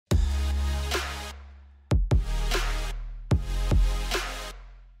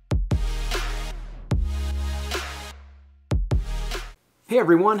Hey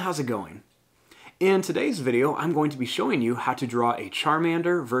everyone, how's it going? In today's video, I'm going to be showing you how to draw a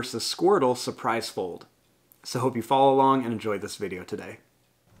Charmander versus Squirtle surprise fold. So hope you follow along and enjoy this video today.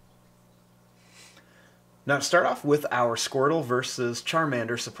 Now to start off with our Squirtle versus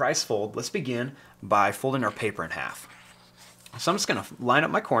Charmander surprise fold, let's begin by folding our paper in half. So I'm just going to line up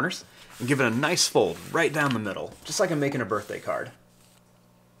my corners and give it a nice fold right down the middle, just like I'm making a birthday card.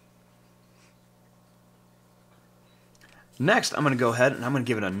 Next, I'm going to go ahead and I'm going to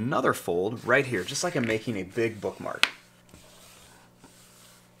give it another fold right here, just like I'm making a big bookmark.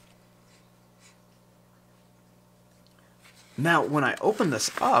 Now, when I open this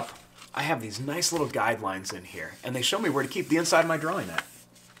up, I have these nice little guidelines in here, and they show me where to keep the inside of my drawing at.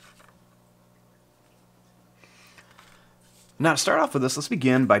 Now, to start off with this, let's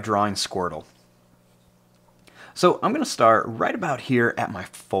begin by drawing Squirtle. So I'm going to start right about here at my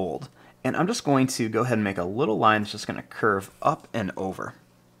fold. And I'm just going to go ahead and make a little line that's just going to curve up and over.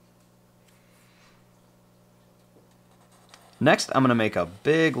 Next, I'm going to make a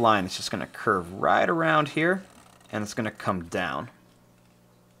big line that's just going to curve right around here, and it's going to come down.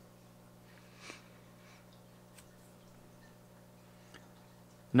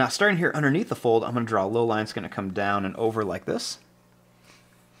 Now, starting here underneath the fold, I'm going to draw a little line that's going to come down and over like this.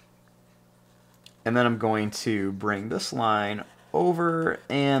 And then I'm going to bring this line over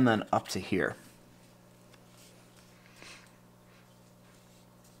and then up to here.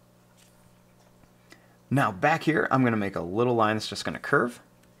 Now back here, I'm going to make a little line that's just going to curve.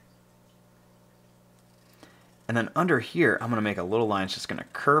 And then under here, I'm going to make a little line that's just going to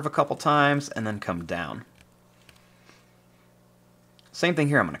curve a couple times and then come down. Same thing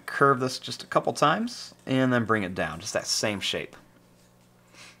here, I'm going to curve this just a couple times and then bring it down, just that same shape.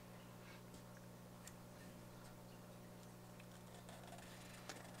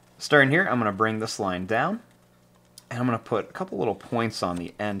 Starting here, I'm going to bring this line down, and I'm going to put a couple little points on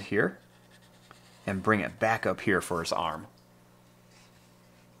the end here, and bring it back up here for his arm.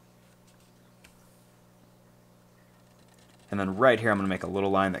 And then right here, I'm going to make a little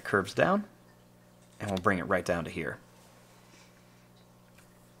line that curves down, and we'll bring it right down to here.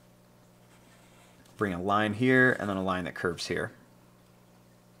 Bring a line here, and then a line that curves here.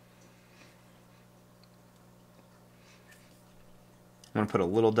 I'm going to put a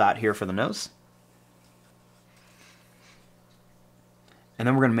little dot here for the nose. And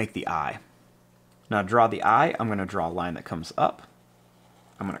then we're going to make the eye. Now to draw the eye, I'm going to draw a line that comes up.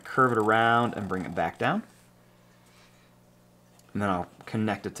 I'm going to curve it around and bring it back down. And then I'll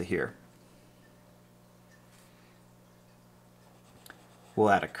connect it to here. We'll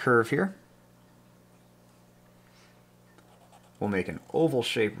add a curve here. We'll make an oval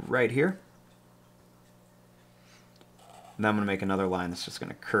shape right here. Now I'm going to make another line that's just going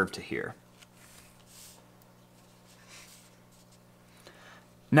to curve to here.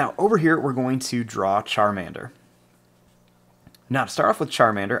 Now over here we're going to draw Charmander. Now to start off with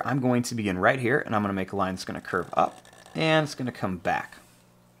Charmander, I'm going to begin right here and I'm going to make a line that's going to curve up and it's going to come back.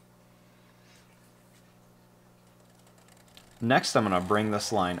 Next I'm going to bring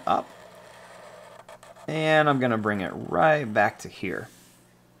this line up and I'm going to bring it right back to here.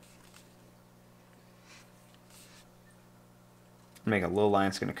 Make a little line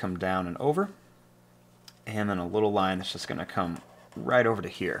that's going to come down and over, and then a little line that's just going to come right over to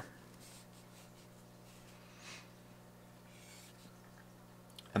here.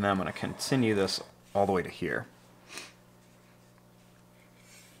 And then I'm going to continue this all the way to here.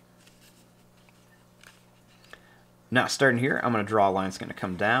 Now starting here, I'm going to draw a line that's going to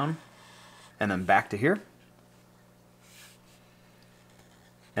come down and then back to here.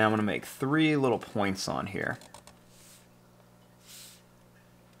 And I'm going to make 3 little points on here.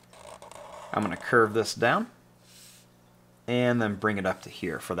 I'm going to curve this down and then bring it up to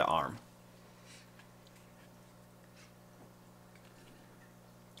here for the arm.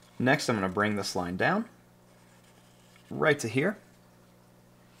 Next, I'm going to bring this line down right to here.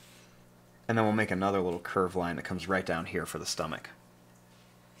 And then we'll make another little curved line that comes right down here for the stomach.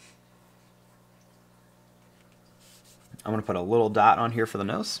 I'm going to put a little dot on here for the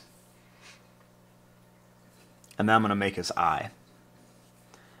nose. And then I'm going to make his eye.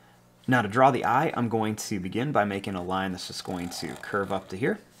 Now to draw the eye, I'm going to begin by making a line that's just going to curve up to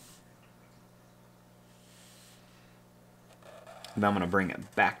here. Then I'm going to bring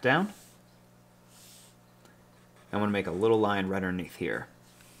it back down. I'm going to make a little line right underneath here.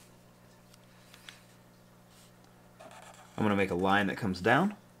 I'm going to make a line that comes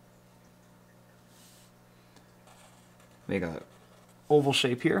down. Make a oval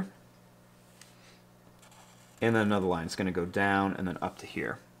shape here. And then another line. It's going to go down and then up to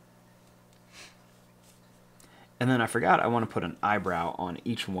here. And then I forgot I want to put an eyebrow on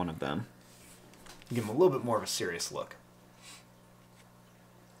each one of them. Give them a little bit more of a serious look.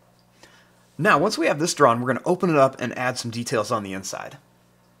 Now, once we have this drawn, we're going to open it up and add some details on the inside.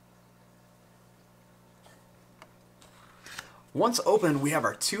 Once opened, we have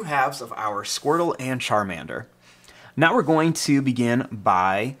our two halves of our Squirtle and Charmander. Now we're going to begin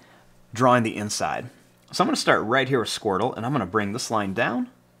by drawing the inside. So I'm going to start right here with Squirtle, and I'm going to bring this line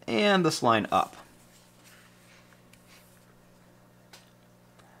down and this line up.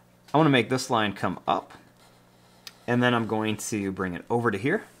 I want to make this line come up, and then I'm going to bring it over to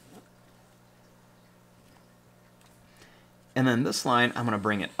here. And then this line, I'm going to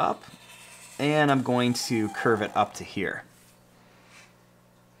bring it up, and I'm going to curve it up to here.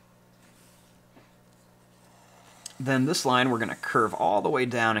 Then this line, we're going to curve all the way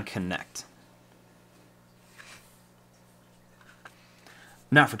down and connect.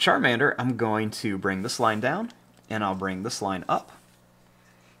 Now for Charmander, I'm going to bring this line down, and I'll bring this line up.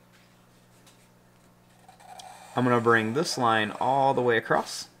 I'm going to bring this line all the way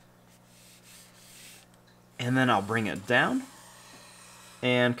across. And then I'll bring it down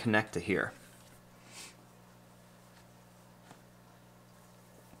and connect to here.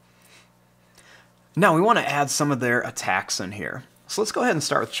 Now we want to add some of their attacks in here. So let's go ahead and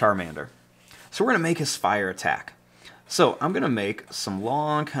start with Charmander. So we're going to make his fire attack. So I'm going to make some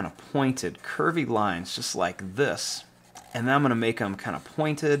long, kind of pointed, curvy lines just like this. And then I'm going to make them kind of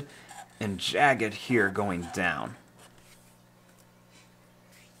pointed and jagged here going down.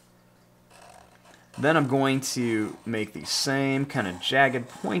 Then I'm going to make these same kind of jagged,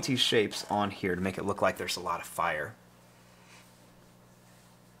 pointy shapes on here to make it look like there's a lot of fire.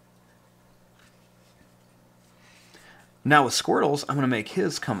 Now with Squirtle's, I'm going to make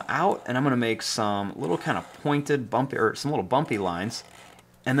his come out, and I'm going to make some little kind of pointed, bumpy, or some little bumpy lines.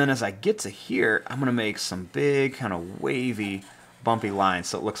 And then as I get to here, I'm going to make some big kind of wavy, bumpy lines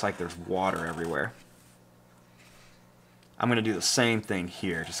so it looks like there's water everywhere. I'm going to do the same thing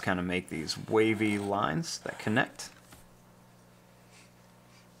here, just kind of make these wavy lines that connect.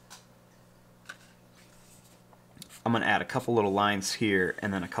 I'm going to add a couple little lines here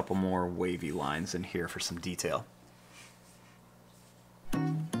and then a couple more wavy lines in here for some detail.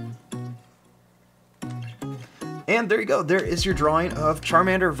 And there you go, there is your drawing of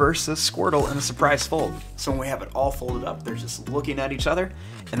Charmander versus Squirtle in a surprise fold. So when we have it all folded up, they're just looking at each other,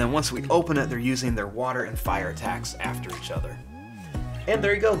 and then once we open it, they're using their water and fire attacks after each other. And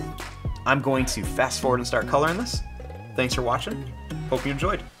there you go. I'm going to fast forward and start coloring this. Thanks for watching. Hope you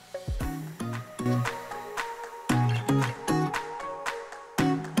enjoyed.